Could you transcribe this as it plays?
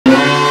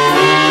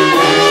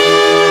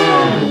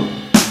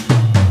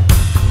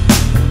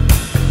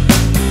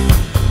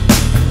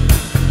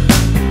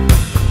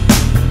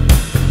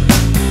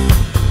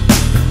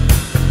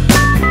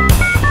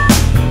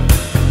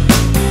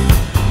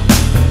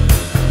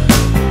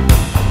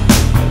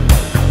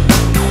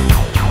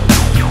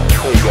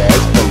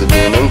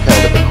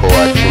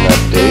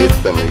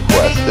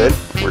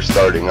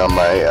starting on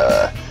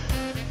my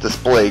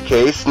display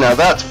case. Now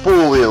that's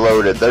fully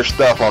loaded. There's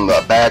stuff on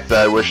the back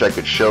that I wish I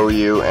could show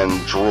you, and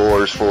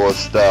drawers full of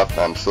stuff.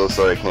 I'm so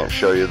sorry I can't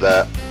show you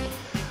that.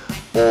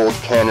 Old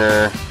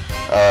Kenner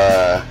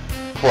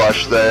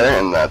plush there,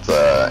 and that's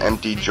an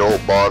empty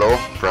Jolt bottle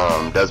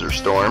from Desert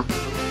Storm.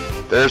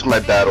 There's my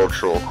Battle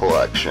Troll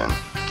collection.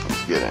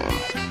 Let's get in.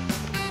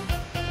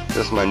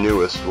 This is my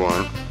newest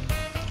one,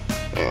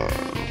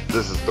 and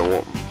this is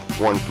the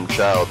one from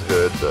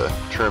childhood, the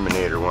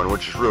Terminator one,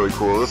 which is really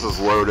cool. This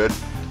is loaded.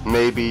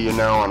 Maybe, you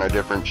know, on a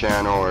different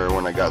channel, or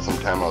when I got some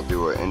time, I'll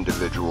do an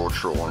individual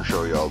troll and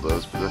show you all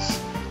those, but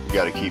this, you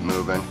gotta keep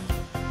moving.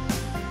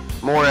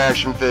 More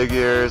action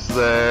figures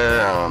there,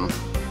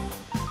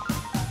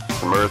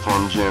 some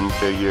Earthworm Jim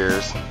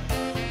figures,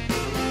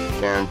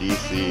 down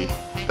DC,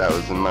 that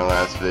was in my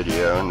last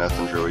video,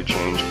 nothing's really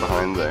changed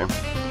behind there.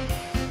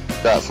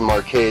 Got some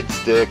arcade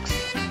sticks,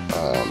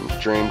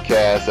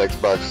 Dreamcast,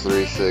 Xbox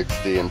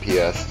 360, and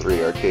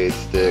PS3 arcade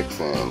sticks,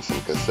 and some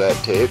cassette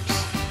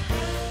tapes.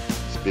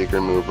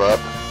 Speaker move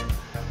up,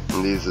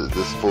 and this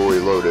is fully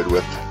loaded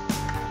with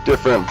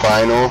different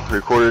vinyl,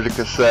 recorded to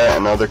cassette,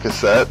 and other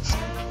cassettes.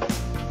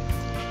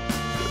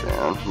 Go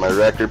down, my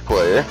record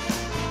player.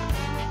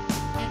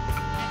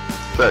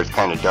 Sorry, it's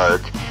kind of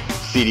dark.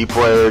 CD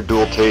player,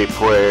 dual tape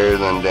player,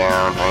 then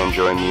down, I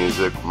enjoy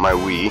music. My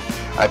Wii,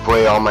 I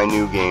play all my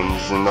new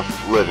games in the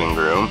living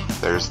room.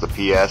 There's the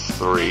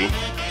PS3,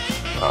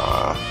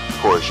 of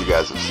course you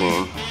guys have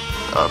seen,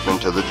 up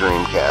into the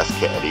Dreamcast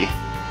caddy.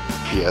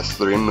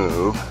 PS3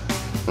 move,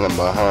 and then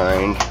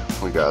behind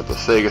we got the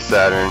Sega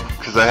Saturn,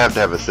 because I have to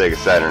have a Sega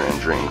Saturn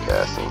and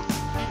Dreamcast,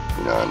 and,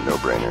 you know, no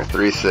brainer.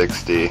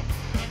 360,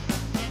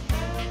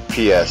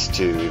 PS2,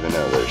 even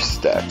though there's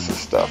stacks of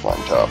stuff on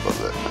top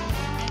of it.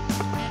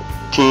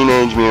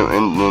 Teenage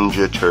Mutant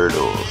Ninja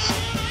Turtles,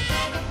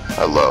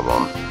 I love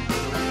them.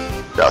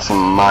 Got some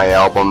of my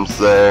albums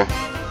there,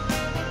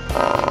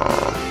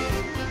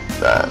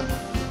 that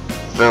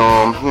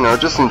film, you know,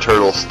 just some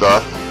turtle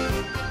stuff.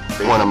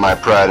 One of my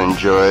pride and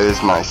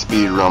joys, my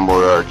Speed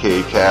Rumble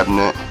arcade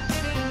cabinet.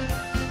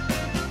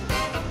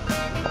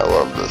 I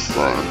love this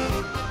thing,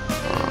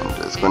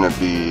 and it's going to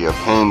be a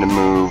pain to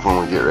move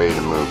when we get ready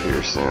to move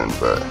here soon,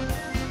 but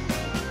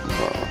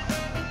yeah,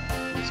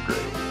 it's great.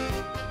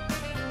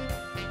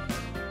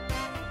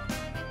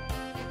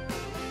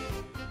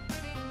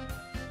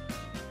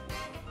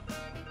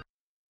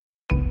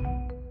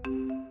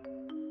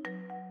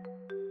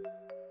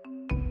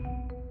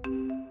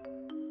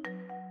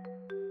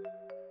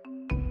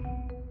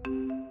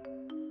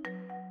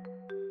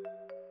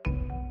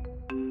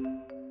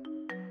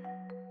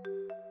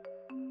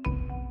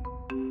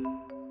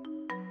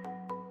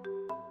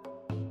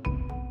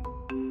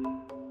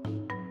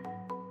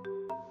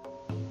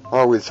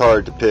 Always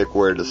hard to pick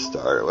where to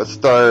start. Let's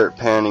start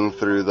panning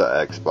through the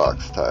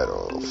Xbox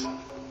titles.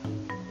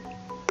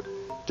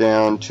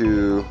 Down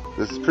to,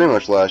 this is pretty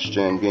much last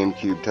gen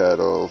GameCube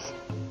titles.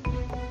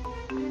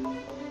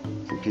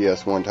 Some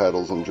PS1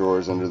 titles and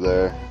drawers under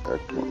there, or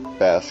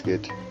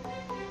basket.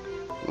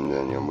 And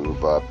then you'll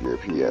move up your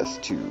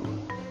PS2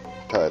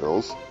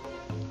 titles.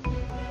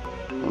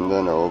 And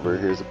then over,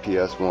 here's a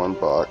PS1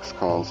 box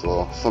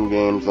console. Some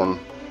games I'm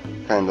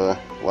kinda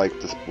like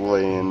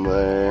displaying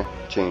there,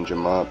 change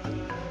them up,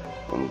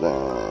 and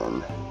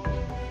then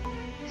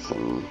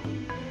some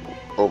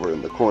over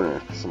in the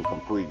corner, some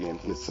complete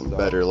games. Get some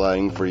better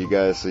lighting for you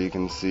guys so you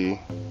can see.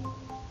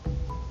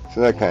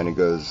 So that kind of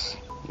goes,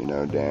 you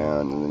know,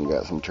 down, and then you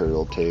got some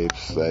turtle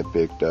tapes that I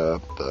picked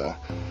up, the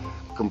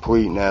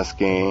complete NES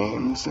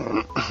games,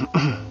 and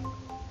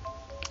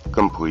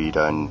complete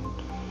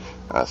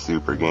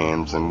Super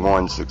games, and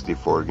one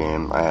 64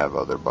 game. I have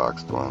other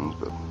boxed ones,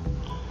 but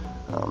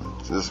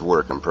so this is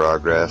work in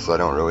progress. I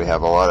don't really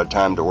have a lot of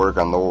time to work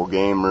on the whole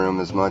game room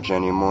as much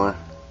anymore,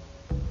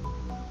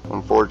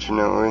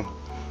 unfortunately.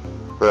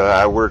 But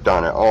I worked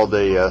on it all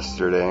day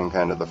yesterday, and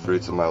kind of the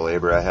fruits of my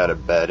labor. I had a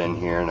bed in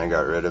here and I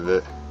got rid of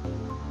it.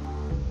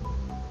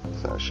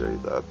 So I'll show you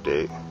the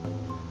update.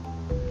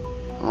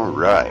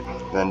 Alright,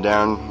 then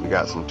down we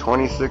got some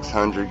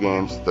 2600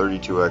 games,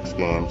 32X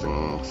games,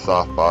 and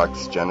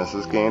softbox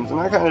Genesis games. And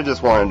I kind of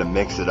just wanted to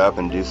mix it up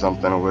and do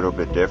something a little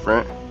bit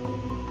different.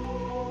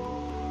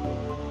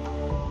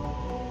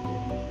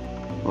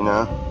 You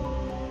know,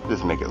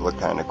 just make it look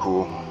kind of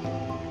cool.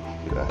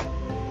 Get a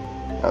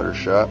outer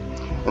shot.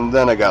 And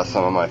then I got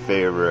some of my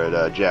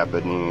favorite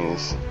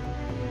Japanese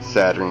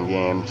Saturn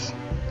games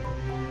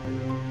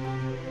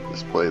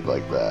displayed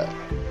like that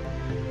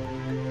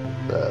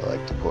I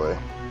like to play.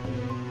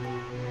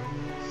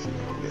 Let's see if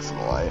we can get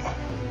some light.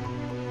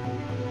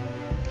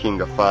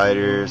 King of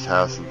Fighters,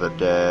 House of the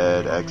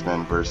Dead,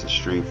 X-Men vs.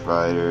 Street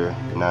Fighter,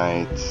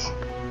 Knights,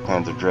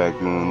 Panzer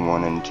Dragoon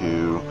 1 and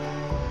 2,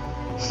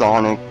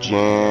 Sonic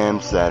Jam,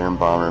 Saturn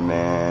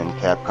Bomberman,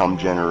 Capcom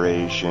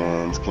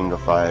Generations, King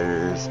of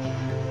Fighters,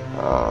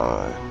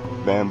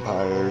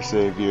 Vampire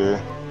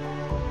Savior,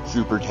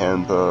 Super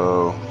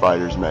Tempo,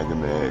 Fighters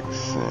Megamix,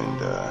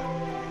 and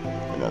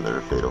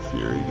another Fatal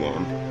Fury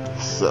game.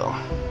 So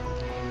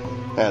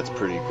that's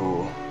pretty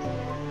cool.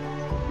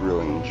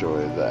 really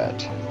enjoy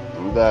that.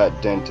 And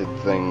that dented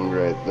thing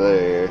right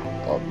there,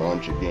 a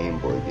bunch of Game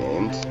Boy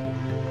games.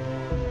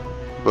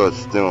 But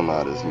still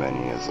not as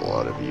many as a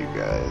lot of you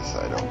guys.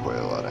 I don't play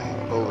a lot of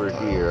handheld. Over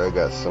here I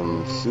got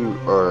some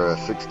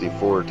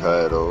 64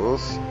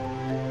 titles.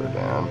 Go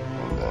down.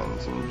 And then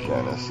some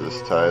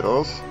Genesis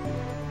titles.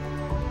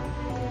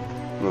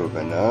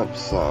 Moving up,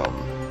 some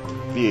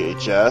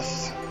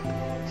VHS.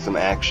 Some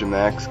Action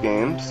Max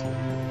games.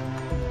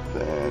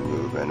 Then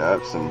moving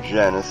up, some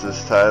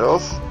Genesis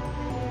titles.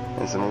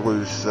 And some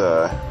loose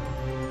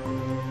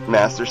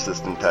Master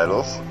System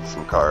titles.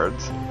 Some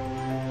cards.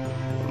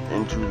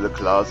 Into the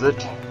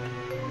closet,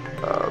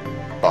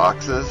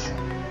 boxes,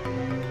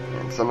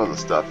 and some of the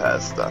stuff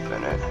has stuff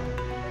in it.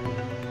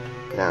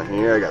 Down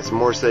here I got some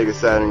more Sega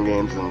Saturn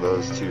games in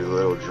those two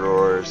little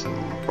drawers, and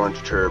a bunch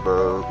of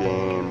Turbo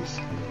games.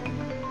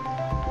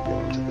 Get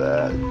into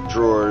that.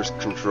 Drawers,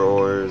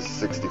 controllers,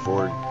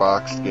 64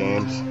 boxed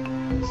games,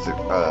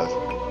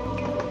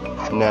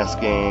 NES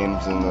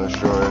games in those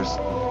drawers,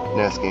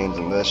 NES games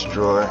in this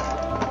drawer.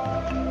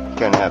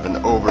 Kind of have an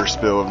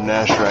overspill of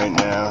NES right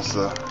now,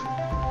 so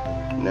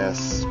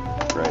NES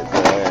right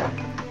there.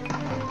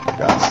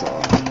 Got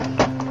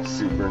some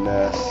Super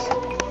NES. See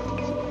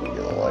if we can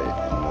get a light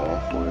in there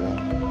for you.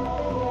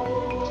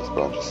 Just a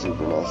bunch of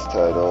Super NES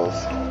titles.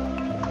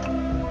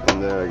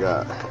 And there I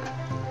got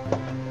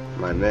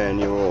my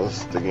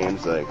manuals, the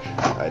games like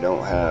I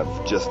don't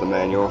have just the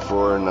manual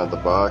for, not the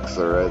box,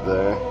 are right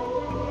there.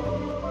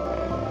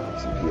 And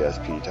some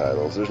PSP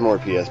titles. There's more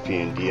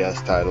PSP and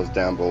DS titles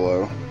down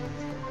below.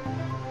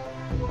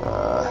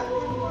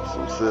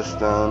 Some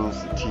systems,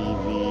 a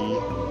TV,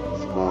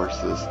 some more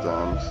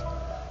systems,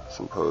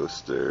 some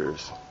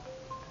posters,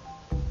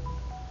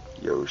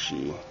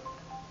 Yoshi,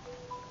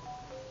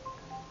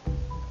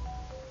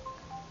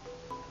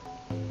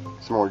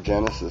 some more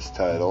Genesis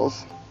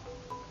titles,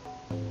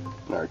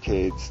 an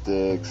arcade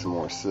stick, some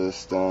more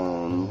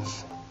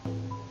systems,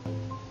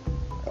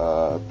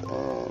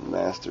 and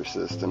Master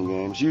System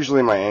games.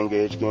 Usually my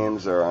N-Gage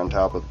games are on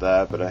top of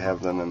that, but I have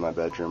them in my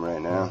bedroom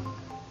right now.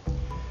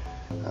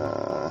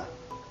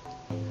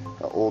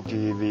 Old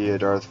TV, a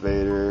Darth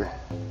Vader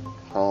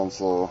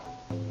console,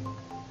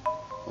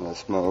 and I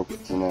smoke.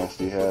 It's a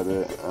nasty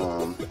habit.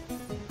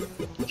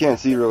 You can't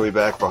see really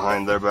back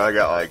behind there, but I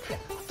got like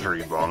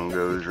 3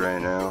 bongos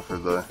right now for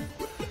the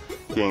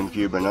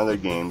GameCube, another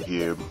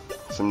GameCube,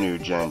 some new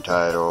gen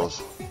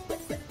titles,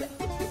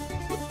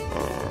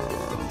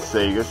 and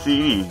Sega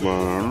CD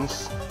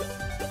games.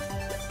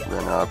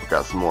 Then up,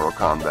 got some Mortal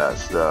Kombat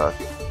stuff,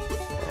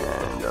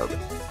 and a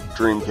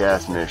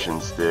Dreamcast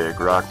mission stick,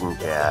 Rockin'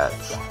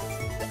 Cats.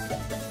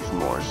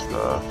 More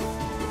stuff.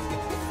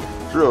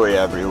 It's really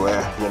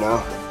everywhere, you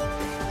know.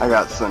 I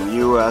got some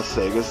US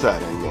Sega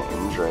Saturn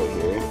games right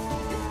here.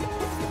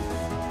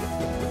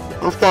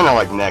 It's kind of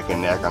like neck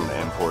and neck on the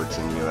imports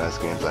and US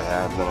games I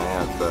have. Then I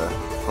have the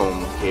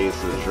home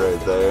cases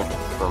right there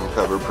from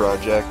Cover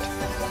Project,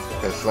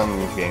 because some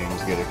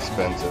games get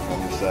expensive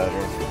on the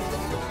Saturn.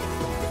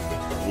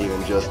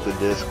 Even just the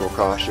disc will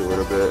cost you a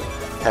little bit.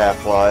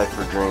 Half-Life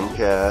for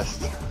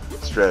Dreamcast,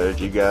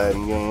 strategy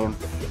guiding game.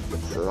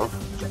 So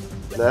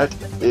that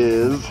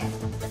is,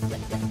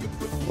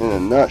 in a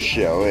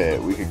nutshell,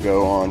 it. We could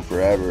go on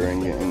forever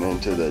and get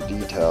into the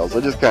details. I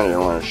just kind of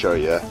want to show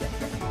you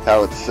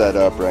how it's set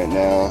up right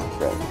now.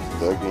 Got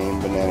the game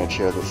banana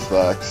chair that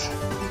sucks.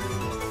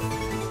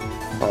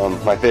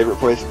 My favorite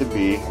place to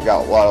be. I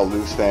got a lot of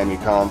loose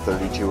Famicom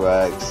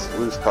 32X,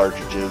 loose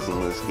cartridges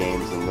and loose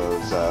games in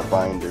those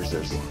binders.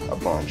 There's a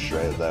bunch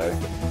right there.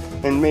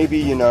 And maybe,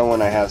 you know,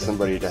 when I have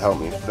somebody to help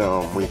me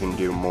film, we can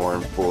do more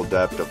in full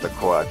depth of the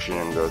collection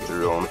and go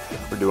through them.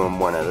 We're doing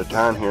one at a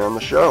time here on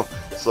the show.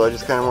 So I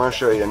just kind of want to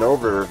show you an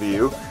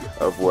overview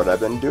of what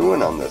I've been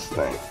doing on this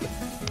thing.